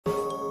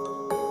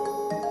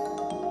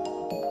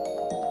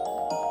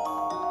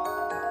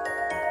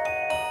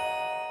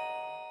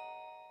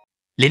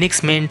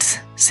Linux Mint's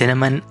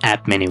Cinnamon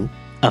app menu,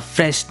 a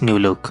fresh new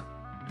look.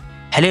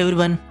 Hello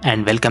everyone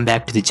and welcome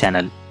back to the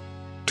channel.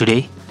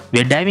 Today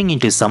we are diving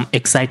into some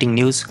exciting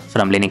news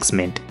from Linux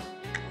Mint.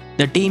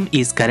 The team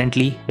is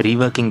currently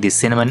reworking the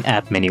Cinnamon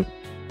app menu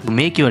to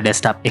make your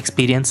desktop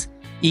experience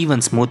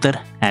even smoother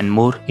and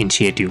more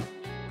intuitive.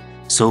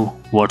 So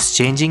what's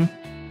changing?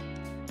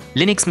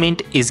 Linux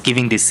Mint is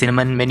giving the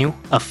Cinnamon menu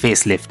a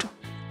facelift.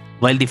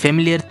 While the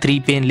familiar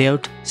 3-pane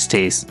layout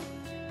stays,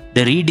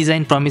 the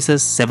redesign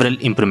promises several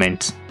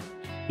improvements,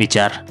 which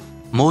are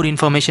more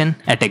information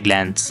at a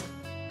glance.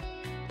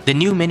 The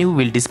new menu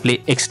will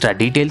display extra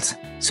details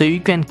so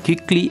you can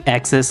quickly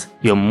access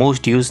your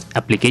most used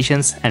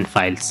applications and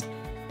files.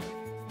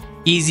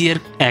 Easier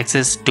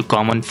access to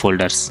common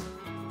folders.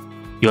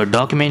 Your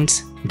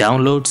documents,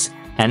 downloads,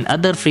 and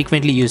other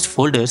frequently used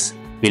folders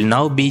will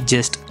now be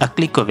just a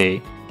click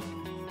away.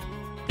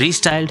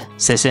 Restyled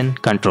session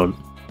control.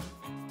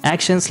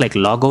 Actions like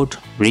logout,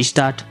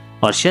 restart,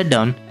 or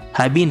shutdown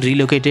have been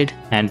relocated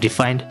and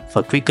refined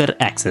for quicker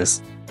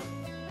access.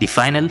 The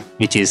final,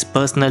 which is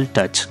personal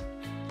touch.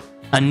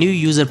 A new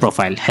user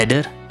profile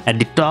header at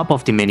the top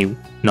of the menu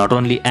not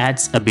only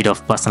adds a bit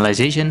of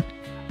personalization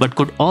but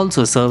could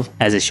also serve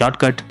as a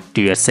shortcut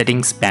to your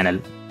settings panel.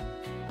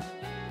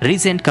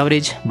 Recent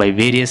coverage by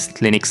various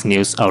Linux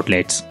news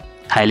outlets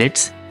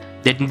highlights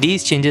that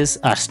these changes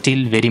are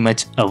still very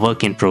much a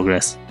work in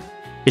progress.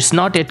 It's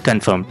not yet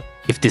confirmed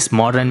if this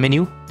modern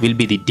menu will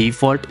be the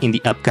default in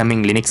the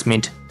upcoming Linux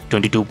Mint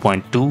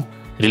 22.2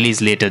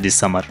 release later this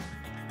summer,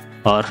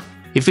 or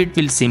if it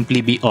will simply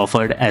be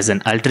offered as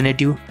an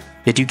alternative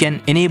that you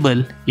can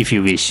enable if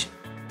you wish.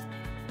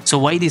 So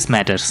why this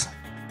matters?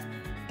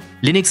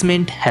 Linux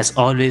Mint has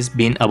always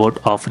been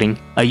about offering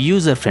a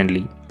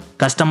user-friendly,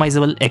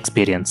 customizable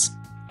experience,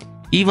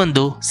 even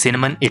though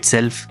Cinnamon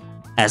itself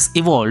has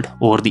evolved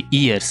over the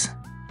years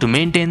to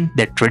maintain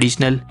that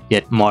traditional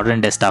yet modern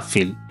desktop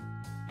feel.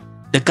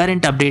 The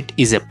current update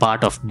is a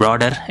part of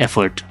broader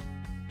effort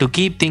to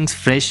keep things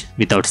fresh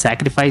without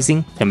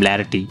sacrificing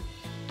familiarity.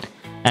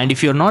 And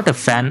if you're not a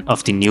fan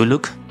of the new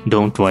look,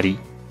 don't worry.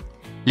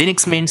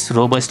 Linux Mint's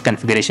robust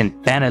configuration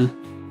panel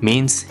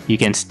means you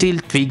can still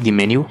tweak the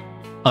menu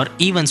or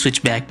even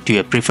switch back to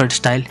your preferred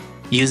style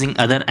using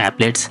other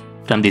applets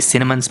from the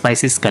Cinnamon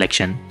Spices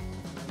collection.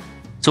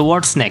 So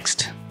what's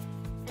next?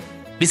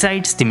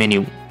 Besides the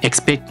menu,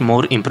 expect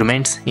more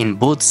improvements in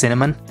both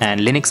Cinnamon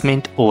and Linux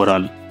Mint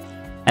overall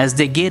as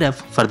they gear up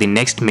for the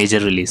next major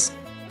release.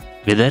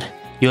 Whether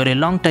you're a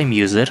long-time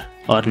user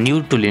or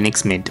new to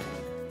Linux Mint,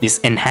 these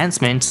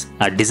enhancements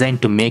are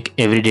designed to make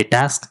everyday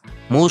tasks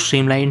more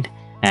streamlined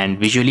and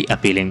visually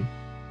appealing.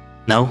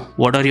 Now,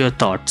 what are your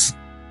thoughts?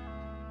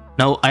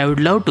 Now, I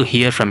would love to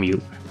hear from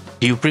you.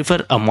 Do you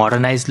prefer a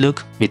modernized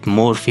look with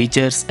more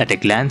features at a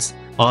glance,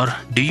 or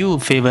do you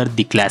favor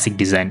the classic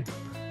design?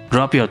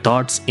 Drop your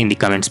thoughts in the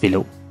comments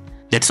below.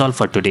 That's all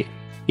for today.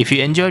 If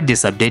you enjoyed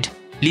this update,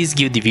 please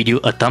give the video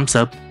a thumbs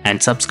up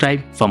and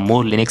subscribe for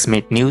more Linux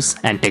Mint news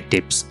and tech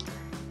tips.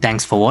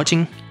 Thanks for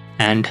watching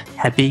and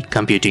happy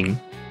computing.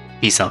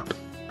 Peace out.